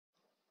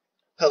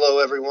Hello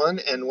everyone,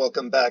 and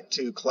welcome back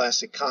to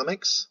Classic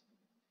Comics.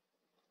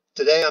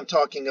 Today I'm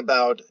talking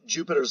about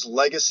Jupiter's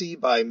Legacy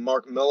by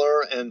Mark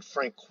Millar and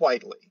Frank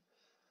Quitely.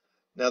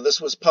 Now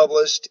this was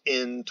published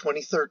in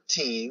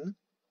 2013,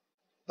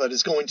 but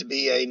is going to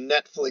be a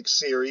Netflix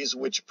series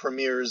which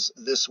premieres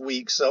this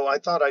week, so I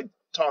thought I'd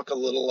talk a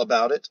little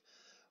about it.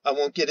 I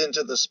won't get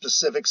into the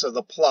specifics of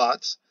the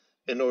plot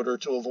in order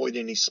to avoid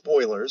any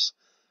spoilers.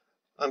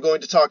 I'm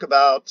going to talk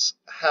about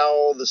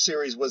how the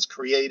series was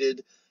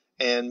created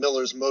and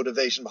Millar's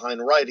motivation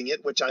behind writing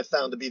it, which I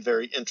found to be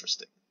very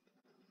interesting.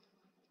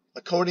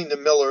 According to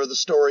Millar, the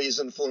story is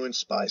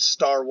influenced by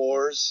Star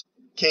Wars,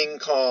 King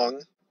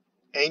Kong,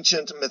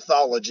 ancient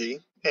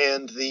mythology,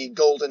 and the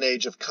golden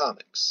age of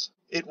comics.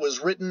 It was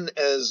written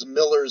as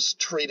Millar's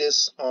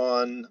treatise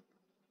on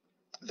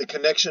the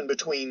connection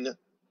between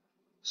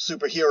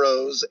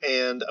superheroes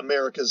and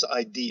America's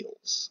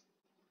ideals.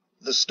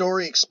 The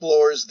story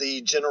explores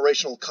the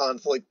generational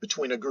conflict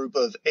between a group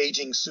of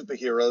aging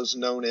superheroes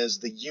known as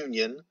the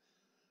Union,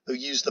 who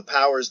used the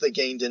powers they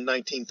gained in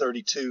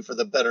 1932 for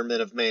the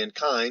betterment of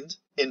mankind,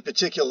 in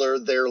particular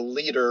their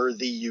leader,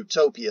 the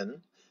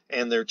Utopian,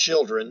 and their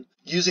children.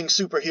 Using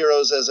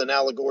superheroes as an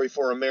allegory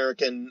for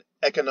American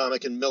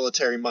economic and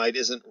military might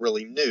isn't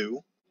really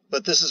new,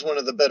 but this is one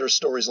of the better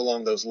stories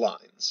along those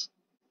lines.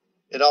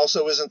 It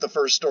also isn't the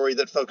first story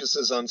that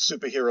focuses on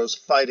superheroes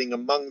fighting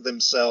among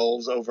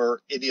themselves over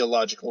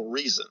ideological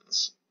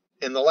reasons.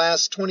 In the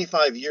last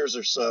 25 years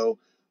or so,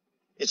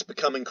 it's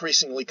become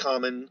increasingly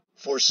common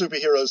for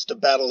superheroes to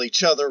battle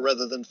each other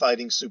rather than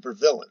fighting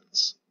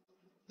supervillains.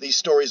 These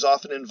stories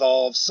often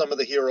involve some of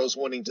the heroes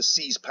wanting to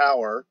seize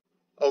power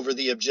over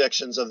the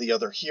objections of the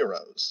other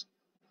heroes.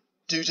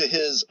 Due to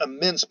his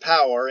immense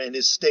power and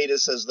his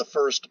status as the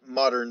first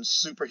modern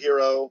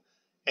superhero,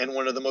 and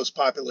one of the most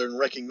popular and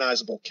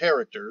recognizable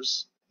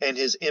characters, and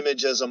his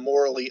image as a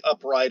morally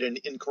upright and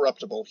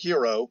incorruptible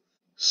hero,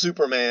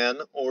 Superman,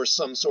 or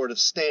some sort of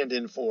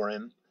stand-in for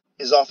him,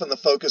 is often the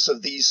focus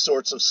of these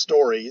sorts of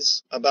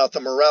stories about the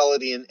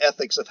morality and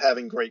ethics of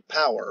having great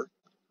power,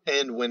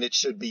 and when it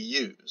should be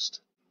used.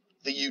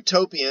 The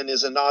Utopian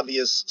is an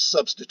obvious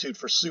substitute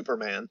for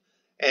Superman,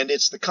 and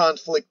it's the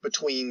conflict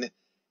between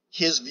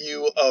his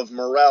view of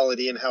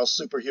morality and how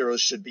superheroes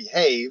should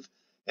behave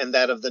and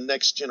that of the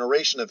next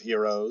generation of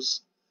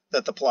heroes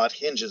that the plot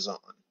hinges on.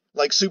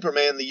 Like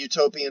Superman, the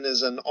Utopian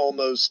is an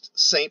almost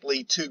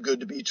saintly,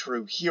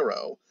 too-good-to-be-true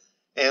hero,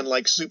 and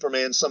like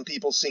Superman, some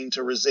people seem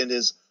to resent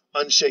his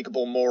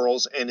unshakable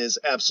morals and his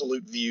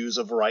absolute views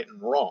of right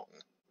and wrong.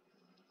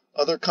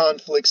 Other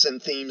conflicts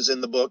and themes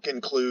in the book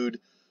include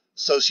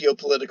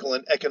socio-political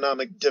and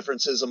economic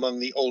differences among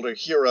the older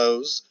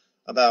heroes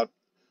about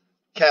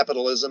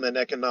capitalism and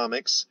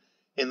economics,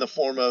 in the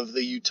form of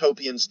the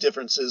Utopian's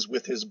differences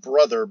with his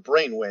brother,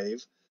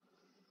 Brainwave.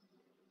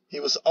 He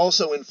was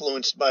also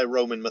influenced by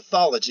Roman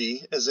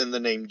mythology, as in the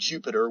name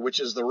Jupiter, which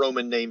is the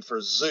Roman name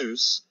for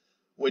Zeus,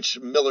 which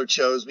Millar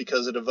chose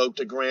because it evoked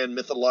a grand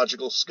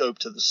mythological scope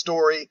to the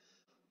story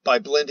by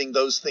blending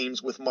those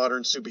themes with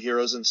modern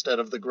superheroes instead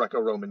of the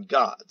Greco-Roman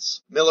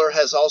gods. Millar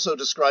has also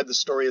described the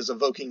story as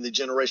evoking the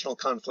generational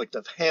conflict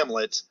of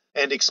Hamlet,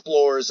 and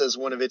explores as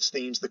one of its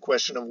themes the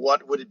question of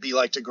what would it be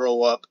like to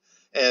grow up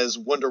as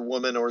Wonder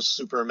Woman or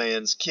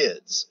Superman's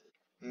kids.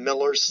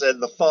 Millar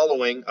said the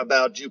following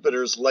about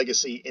Jupiter's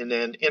Legacy in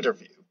an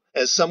interview.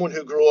 As someone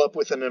who grew up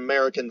with an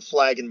American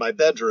flag in my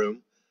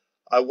bedroom,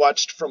 I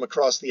watched from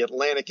across the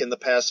Atlantic in the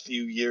past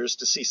few years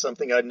to see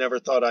something I'd never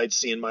thought I'd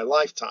see in my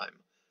lifetime: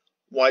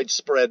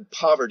 widespread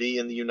poverty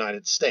in the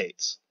United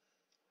States.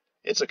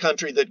 It's a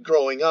country that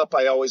growing up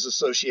I always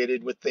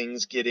associated with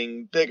things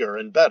getting bigger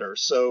and better,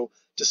 so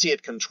to see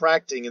it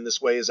contracting in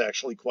this way is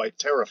actually quite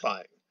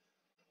terrifying.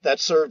 That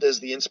served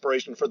as the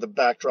inspiration for the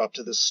backdrop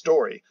to this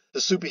story. The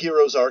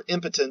superheroes are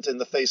impotent in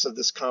the face of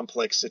this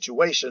complex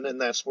situation,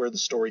 and that's where the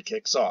story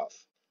kicks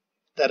off.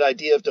 That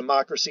idea of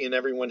democracy and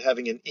everyone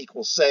having an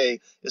equal say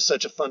is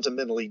such a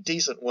fundamentally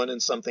decent one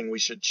and something we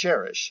should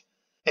cherish.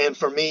 And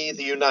for me,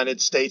 the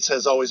United States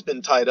has always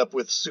been tied up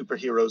with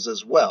superheroes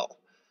as well.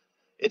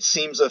 It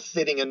seems a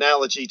fitting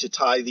analogy to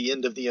tie the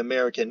end of the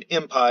American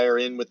Empire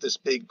in with this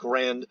big,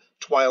 grand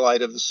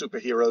twilight of the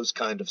superheroes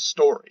kind of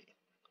story.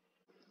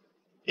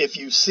 If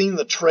you've seen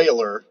the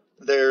trailer,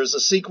 there's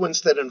a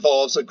sequence that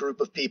involves a group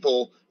of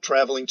people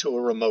traveling to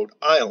a remote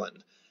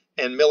island,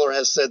 and Millar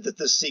has said that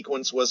this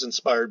sequence was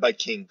inspired by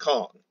King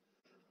Kong.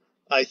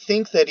 I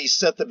think that he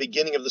set the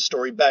beginning of the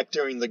story back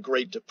during the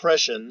Great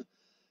Depression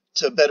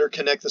to better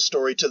connect the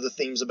story to the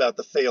themes about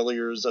the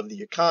failures of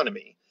the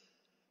economy.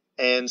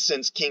 And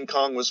since King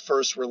Kong was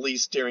first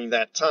released during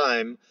that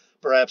time,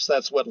 perhaps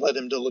that's what led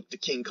him to look to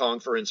King Kong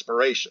for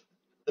inspiration.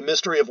 The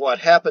mystery of what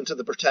happened to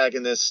the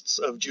protagonists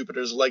of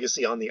Jupiter's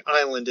Legacy on the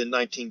island in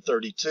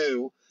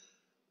 1932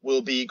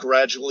 will be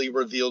gradually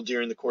revealed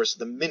during the course of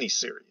the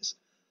miniseries.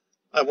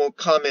 I won't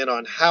comment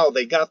on how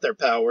they got their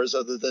powers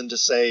other than to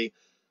say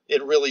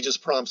it really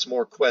just prompts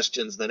more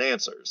questions than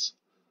answers.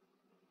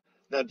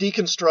 Now,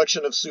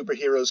 deconstruction of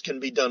superheroes can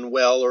be done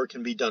well or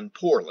can be done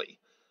poorly.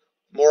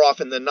 More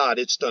often than not,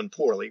 it's done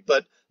poorly,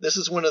 but this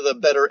is one of the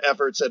better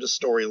efforts at a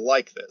story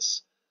like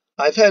this.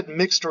 I've had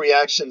mixed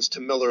reactions to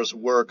Millar's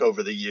work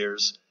over the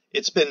years.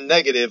 It's been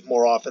negative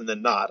more often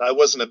than not. I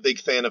wasn't a big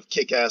fan of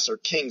Kick-Ass or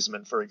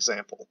Kingsman, for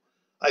example.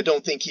 I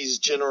don't think he's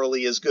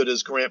generally as good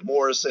as Grant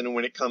Morrison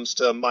when it comes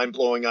to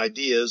mind-blowing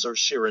ideas or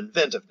sheer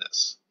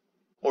inventiveness,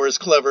 or as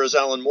clever as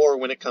Alan Moore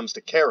when it comes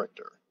to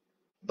character.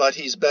 But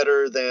he's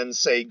better than,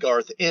 say,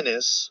 Garth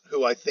Ennis,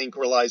 who I think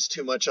relies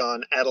too much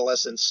on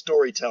adolescent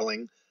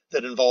storytelling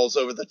that involves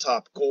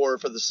over-the-top gore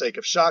for the sake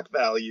of shock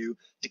value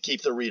to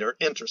keep the reader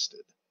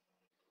interested.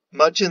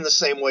 Much in the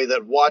same way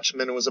that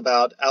Watchmen was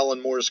about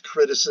Alan Moore's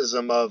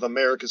criticism of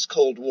America's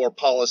Cold War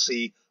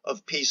policy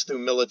of peace through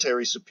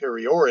military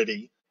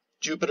superiority,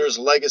 Jupiter's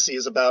Legacy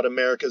is about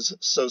America's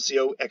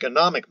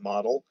socio-economic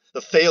model,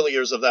 the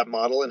failures of that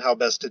model, and how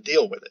best to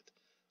deal with it.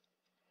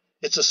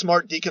 It's a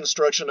smart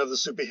deconstruction of the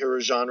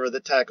superhero genre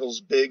that tackles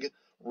big,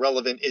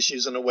 relevant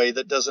issues in a way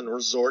that doesn't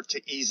resort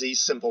to easy,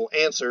 simple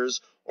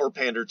answers or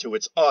pander to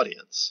its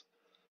audience.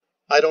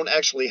 I don't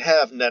actually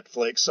have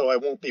Netflix, so I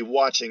won't be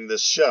watching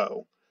this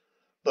show.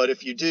 But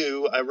if you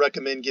do, I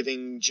recommend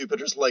giving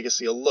Jupiter's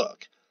Legacy a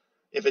look.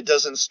 If it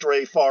doesn't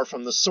stray far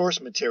from the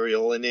source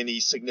material in any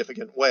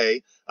significant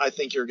way, I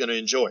think you're going to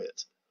enjoy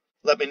it.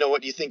 Let me know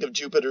what you think of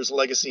Jupiter's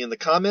Legacy in the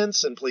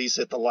comments, and please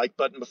hit the like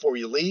button before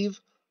you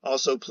leave.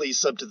 Also, please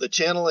sub to the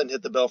channel and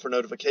hit the bell for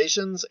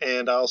notifications,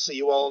 and I'll see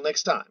you all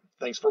next time.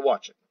 Thanks for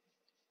watching.